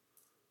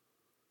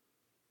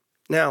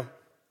 Now,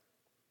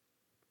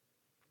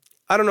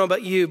 I don't know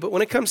about you, but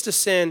when it comes to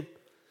sin,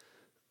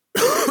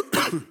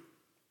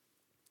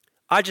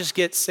 I just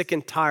get sick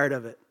and tired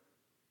of it.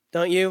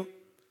 Don't you?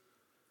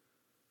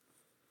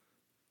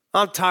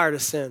 I'm tired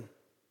of sin.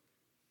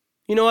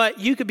 You know what?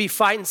 You could be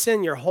fighting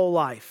sin your whole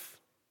life.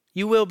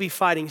 You will be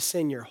fighting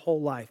sin your whole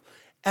life.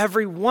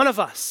 Every one of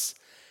us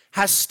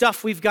has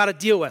stuff we've got to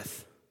deal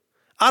with.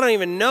 I don't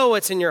even know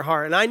what's in your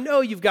heart. And I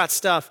know you've got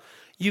stuff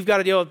you've got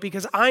to deal with,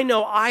 because I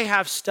know I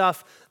have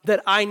stuff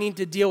that I need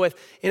to deal with.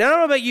 And I don't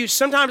know about you,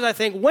 sometimes I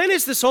think, when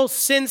is this whole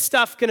sin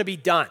stuff going to be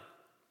done?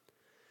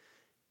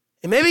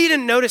 And maybe you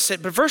didn't notice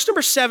it, but verse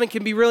number 7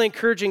 can be really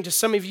encouraging to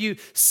some of you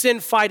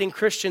sin-fighting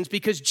Christians,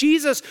 because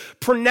Jesus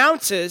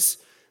pronounces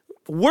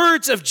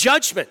words of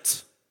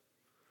judgment.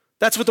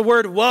 That's what the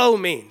word woe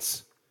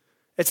means.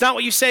 It's not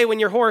what you say when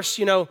your horse,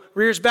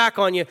 rears back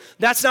on you.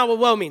 That's not what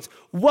woe means.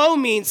 Woe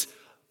means,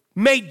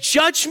 may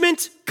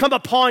judgment come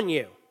upon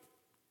you.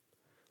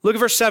 Look at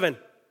verse 7.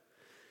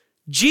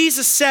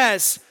 Jesus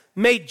says,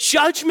 may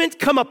judgment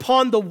come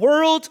upon the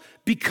world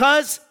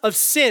because of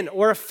sin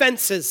or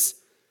offenses.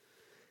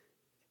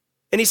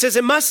 And he says,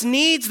 it must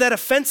needs that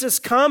offenses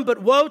come,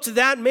 but woe to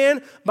that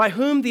man by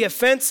whom the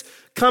offense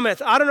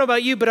cometh. I don't know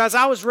about you, but as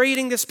I was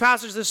reading this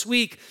passage this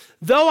week,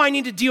 though I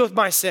need to deal with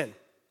my sin,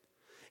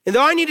 and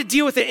though I need to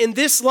deal with it in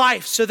this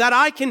life so that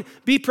I can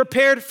be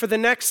prepared for the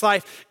next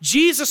life,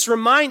 Jesus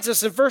reminds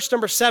us in verse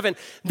number 7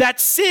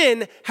 that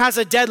sin has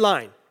a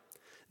deadline.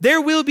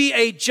 There will be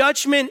a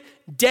judgment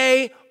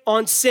day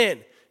on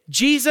sin.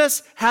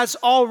 Jesus has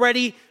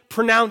already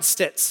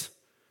pronounced it.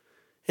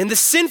 And the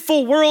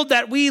sinful world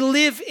that we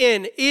live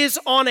in is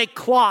on a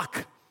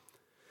clock.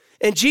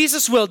 And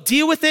Jesus will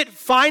deal with it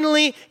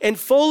finally and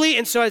fully.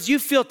 And so as you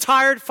feel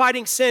tired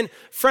fighting sin,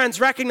 friends,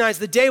 recognize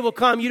the day will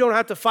come. You don't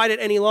have to fight it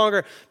any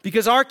longer,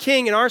 because our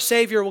King and our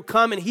Savior will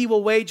come, and he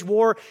will wage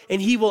war,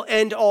 and he will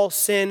end all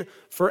sin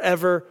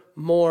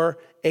forevermore.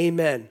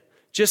 Amen.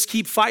 Just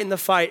keep fighting the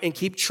fight and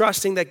keep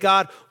trusting that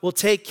God will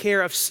take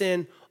care of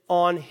sin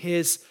on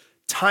his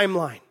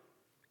timeline.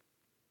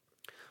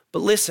 But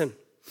listen,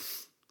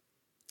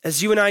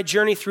 as you and I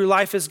journey through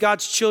life as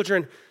God's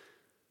children,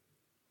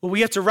 what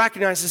we have to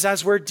recognize is,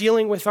 as we're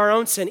dealing with our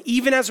own sin,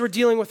 even as we're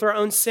dealing with our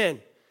own sin,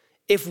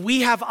 if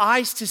we have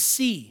eyes to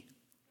see,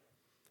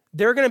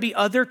 there are going to be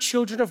other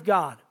children of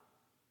God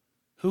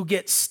who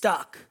get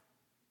stuck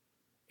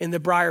in the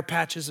briar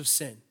patches of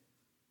sin.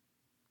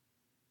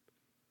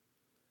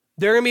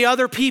 There are going to be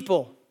other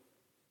people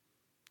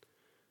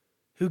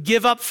who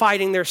give up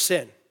fighting their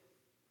sin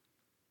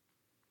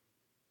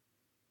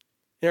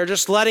and are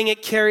just letting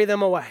it carry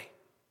them away.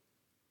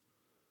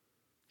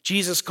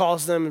 Jesus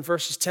calls them in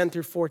verses 10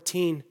 through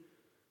 14,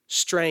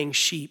 straying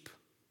sheep.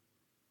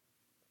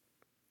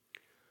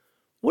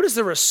 What is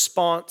the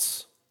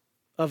response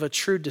of a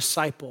true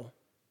disciple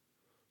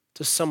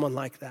to someone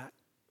like that?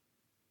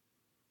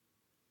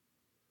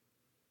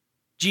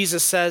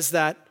 Jesus says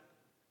that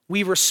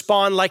we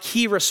respond like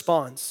he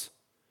responds.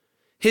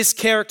 His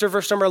character,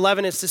 verse number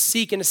 11, is to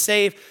seek and to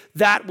save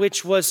that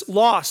which was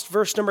lost.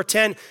 Verse number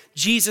 10,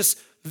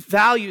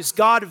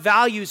 God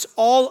values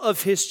all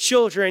of his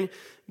children,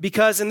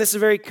 because, and this is a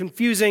very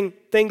confusing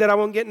thing that I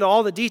won't get into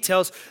all the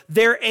details,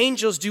 their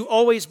angels do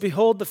always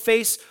behold the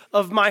face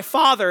of my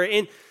Father.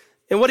 And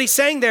what he's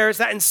saying there is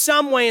that in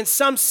some way, in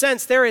some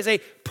sense, there is a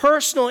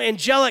personal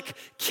angelic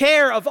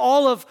care of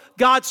all of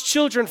God's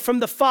children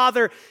from the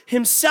Father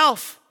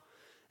himself.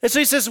 And so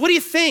he says, what do you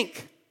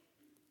think?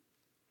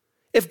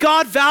 If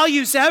God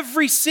values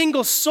every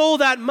single soul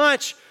that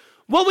much,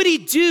 what would he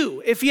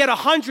do if he had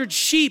 100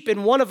 sheep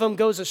and one of them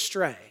goes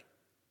astray?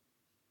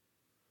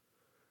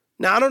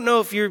 Now, I don't know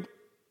if you're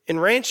in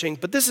ranching,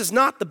 but this is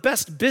not the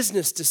best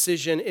business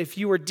decision if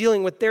you were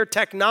dealing with their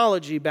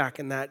technology back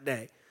in that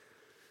day.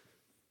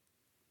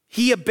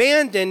 He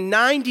abandoned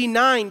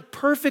 99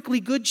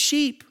 perfectly good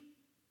sheep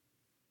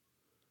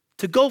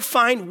to go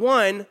find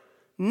one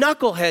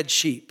knucklehead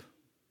sheep.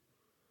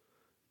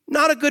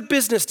 Not a good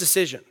business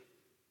decision,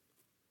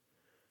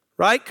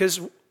 right? Because,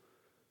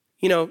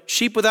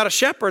 sheep without a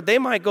shepherd, they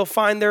might go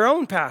find their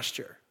own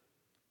pasture.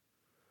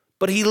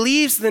 But he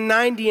leaves the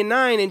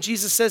 99, and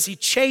Jesus says he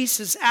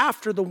chases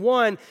after the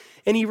one,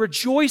 and he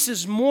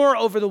rejoices more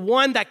over the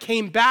one that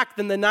came back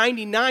than the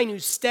 99 who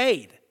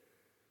stayed.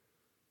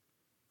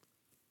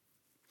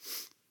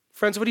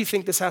 Friends, what do you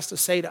think this has to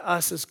say to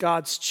us as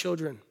God's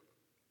children?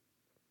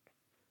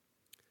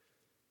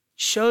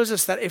 shows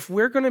us that if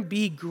we're going to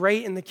be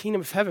great in the kingdom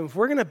of heaven, if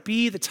we're going to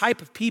be the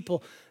type of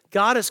people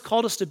God has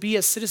called us to be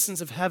as citizens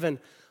of heaven,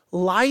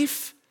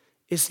 life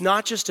is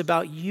not just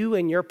about you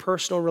and your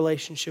personal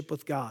relationship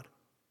with God.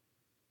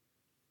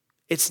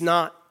 It's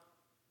not.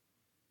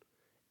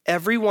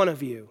 Every one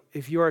of you,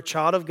 if you are a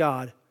child of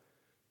God,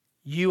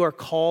 you are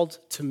called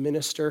to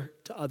minister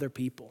to other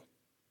people.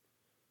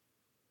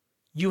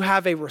 You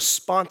have a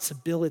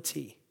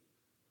responsibility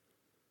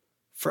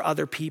for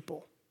other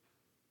people.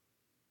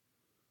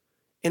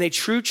 And a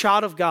true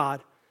child of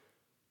God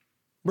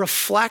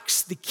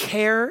reflects the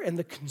care and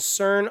the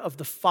concern of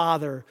the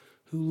Father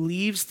who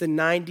leaves the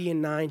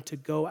 99 to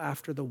go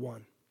after the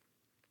one.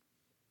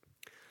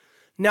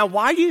 Now,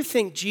 why do you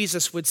think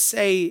Jesus would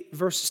say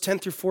verses 10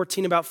 through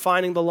 14 about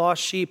finding the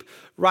lost sheep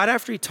right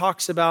after he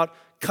talks about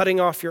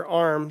cutting off your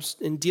arms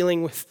and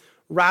dealing with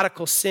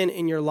radical sin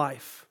in your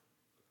life?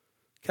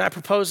 Can I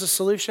propose a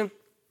solution?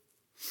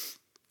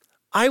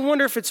 I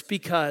wonder if it's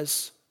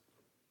because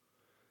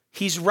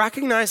he's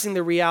recognizing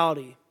the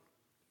reality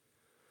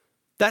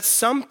that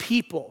some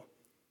people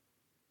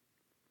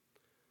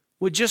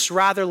would just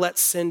rather let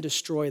sin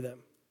destroy them.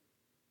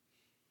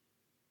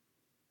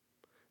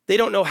 They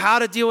don't know how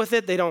to deal with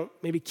it. They don't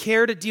maybe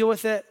care to deal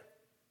with it.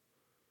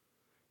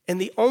 And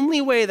the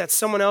only way that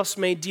someone else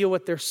may deal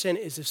with their sin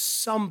is if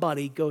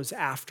somebody goes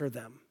after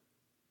them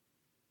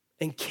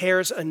and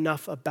cares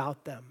enough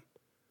about them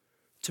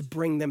to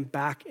bring them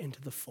back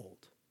into the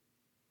fold.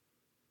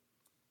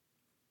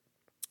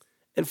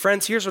 And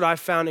friends, here's what I've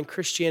found in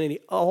Christianity.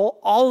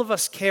 All of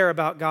us care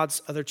about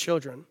God's other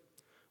children.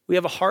 We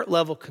have a heart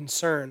level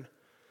concern.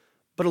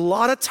 But a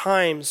lot of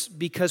times,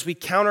 because we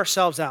count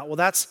ourselves out, well,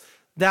 that's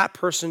that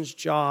person's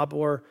job,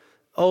 or,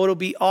 oh, it'll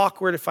be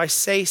awkward if I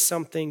say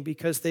something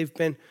because they've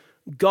been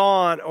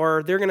gone,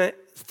 or they're going to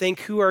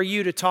think, who are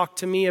you to talk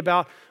to me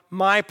about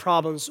my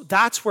problems?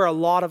 That's where a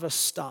lot of us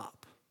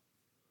stop.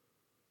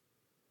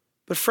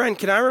 But friend,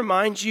 can I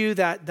remind you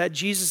that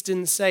Jesus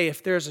didn't say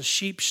if there's a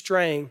sheep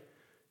straying,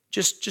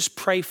 just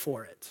pray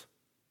for it.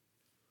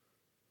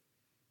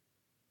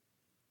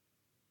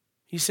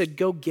 He said,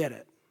 go get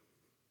it.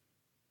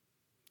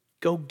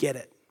 Go get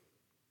it.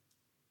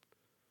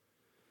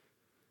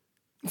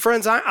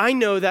 Friends, I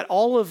know that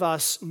all of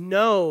us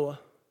know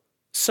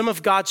some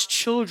of God's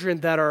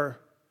children that are,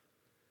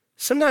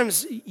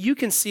 sometimes you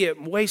can see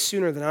it way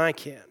sooner than I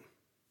can,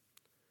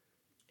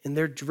 and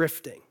they're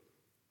drifting.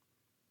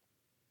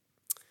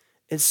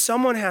 And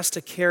someone has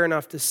to care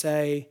enough to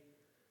say,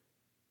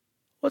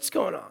 what's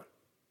going on?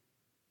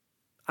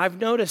 I've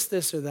noticed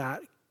this or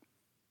that.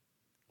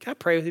 Can I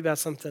pray with you about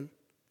something?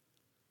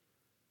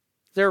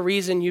 Is there a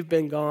reason you've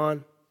been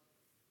gone?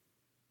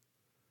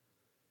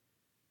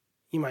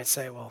 You might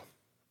say, well,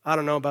 I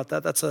don't know about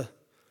that. That's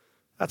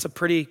a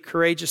pretty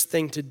courageous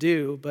thing to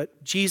do.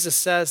 But Jesus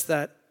says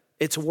that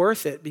it's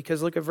worth it,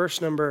 because look at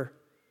verse number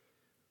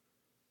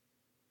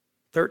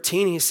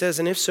 13. He says,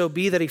 and if so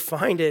be that he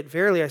find it,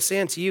 verily I say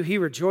unto you, he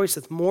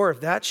rejoiceth more of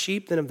that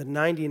sheep than of the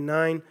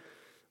 99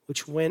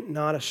 which went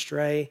not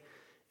astray.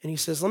 And he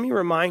says, let me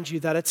remind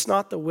you that it's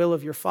not the will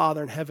of your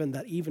Father in heaven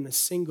that even a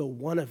single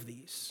one of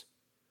these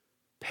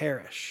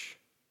perish.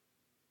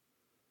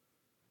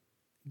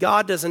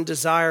 God doesn't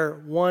desire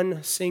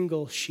one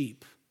single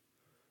sheep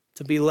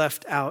to be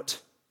left out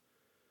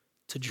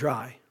to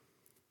dry.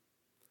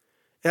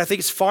 And I think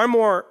it's far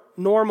more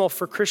normal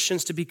for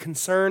Christians to be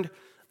concerned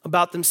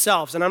about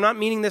themselves. And I'm not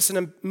meaning this in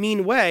a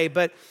mean way,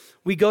 but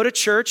we go to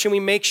church and we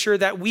make sure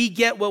that we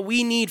get what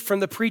we need from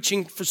the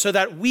preaching so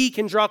that we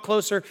can draw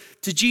closer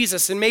to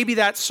Jesus. And maybe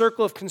that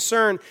circle of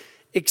concern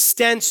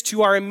extends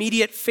to our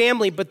immediate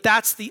family, but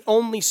that's the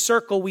only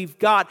circle we've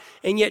got.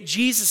 And yet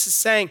Jesus is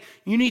saying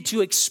you need to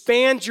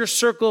expand your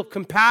circle of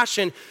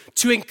compassion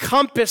to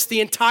encompass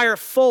the entire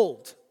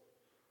fold,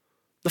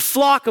 the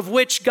flock of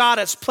which God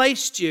has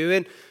placed you.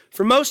 And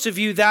for most of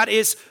you, that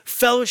is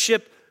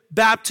Fellowship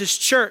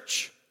Baptist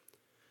Church.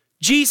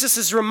 Jesus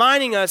is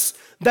reminding us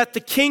that the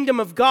kingdom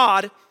of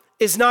God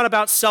is not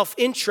about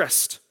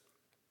self-interest.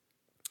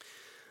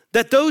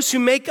 That those who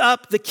make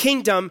up the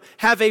kingdom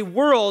have a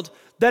world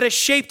that is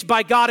shaped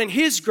by God and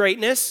his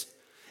greatness,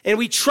 and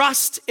we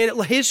trust in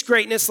his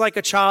greatness like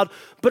a child,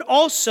 but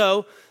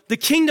also the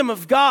kingdom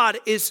of God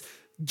is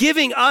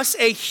giving us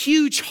a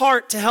huge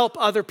heart to help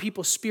other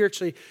people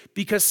spiritually,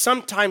 because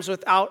sometimes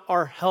without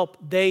our help,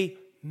 they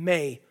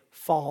may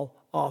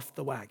fall off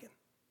the wagon.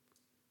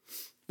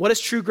 What is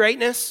true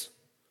greatness?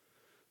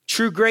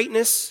 True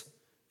greatness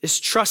is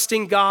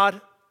trusting God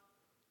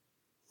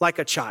like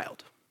a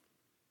child.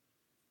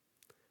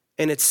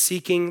 And it's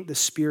seeking the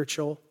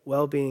spiritual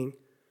well-being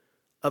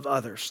of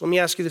others. Let me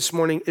ask you this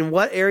morning, in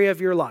what area of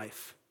your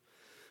life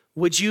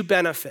would you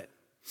benefit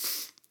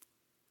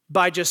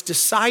by just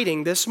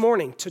deciding this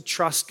morning to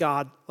trust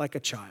God like a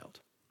child?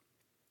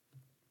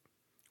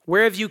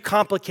 Where have you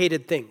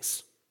complicated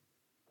things?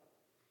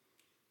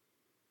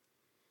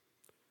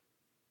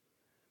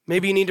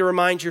 Maybe you need to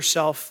remind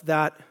yourself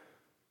that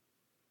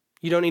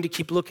you don't need to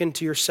keep looking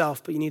to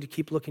yourself, but you need to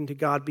keep looking to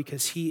God,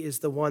 because he is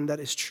the one that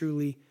is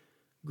truly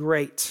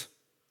great.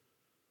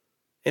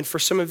 And for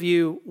some of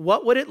you,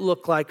 what would it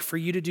look like for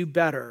you to do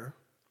better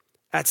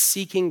at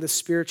seeking the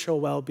spiritual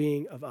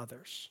well-being of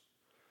others?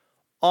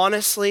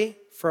 Honestly,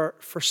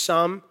 for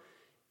some,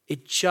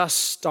 it just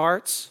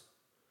starts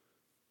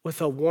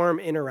with a warm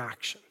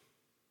interaction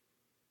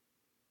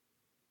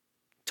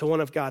to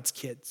one of God's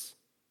kids.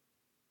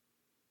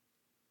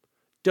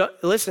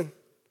 Listen,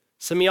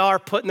 some of y'all are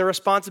putting the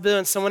responsibility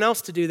on someone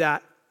else to do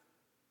that.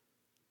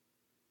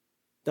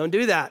 Don't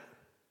do that.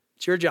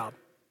 It's your job.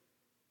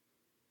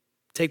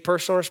 Take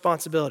personal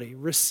responsibility.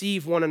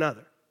 Receive one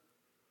another.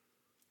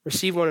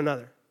 Receive one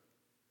another.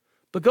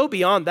 But go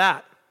beyond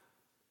that.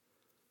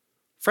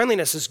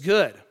 Friendliness is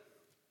good.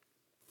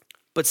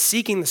 But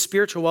seeking the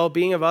spiritual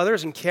well-being of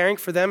others and caring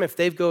for them if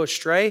they go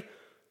astray,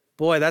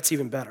 boy, that's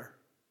even better.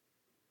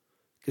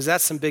 Because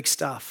that's some big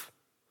stuff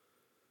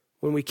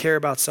when we care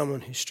about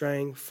someone who's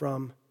straying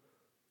from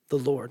the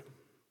Lord.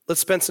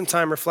 Let's spend some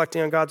time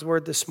reflecting on God's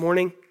word this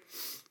morning.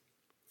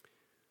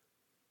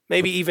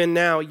 Maybe even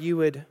now you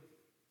would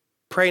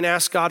pray and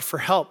ask God for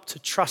help to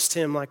trust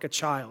him like a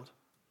child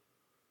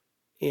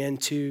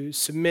and to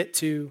submit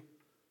to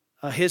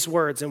his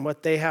words and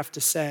what they have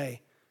to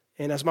say.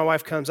 And as my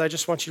wife comes, I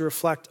just want you to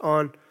reflect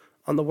on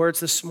the words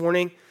this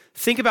morning.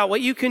 Think about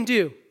what you can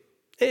do.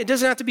 It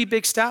doesn't have to be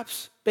big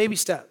steps, baby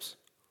steps.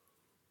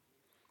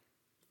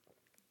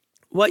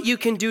 What you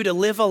can do to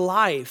live a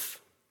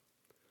life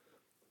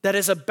that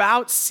is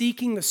about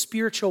seeking the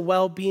spiritual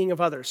well-being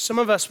of others. Some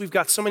of us, we've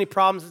got so many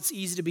problems, it's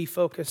easy to be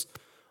focused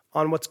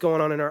on what's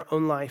going on in our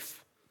own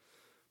life.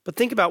 But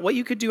think about what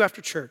you could do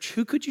after church.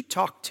 Who could you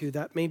talk to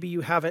that maybe you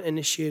haven't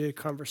initiated a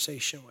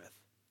conversation with?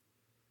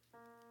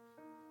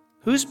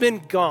 Who's been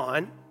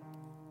gone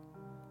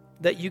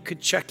that you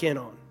could check in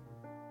on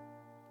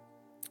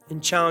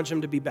and challenge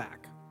them to be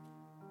back?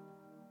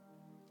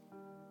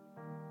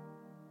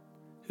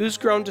 Who's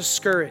grown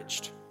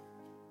discouraged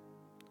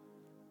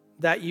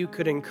that you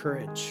could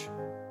encourage?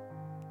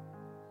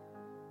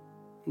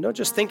 And don't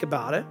just think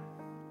about it.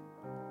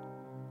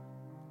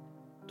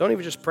 Don't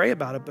even just pray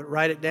about it, but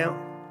write it down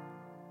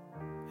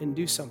and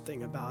do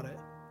something about it.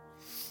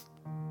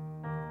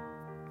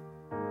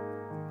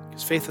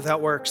 Because faith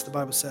without works, the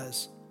Bible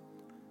says,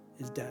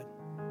 is dead.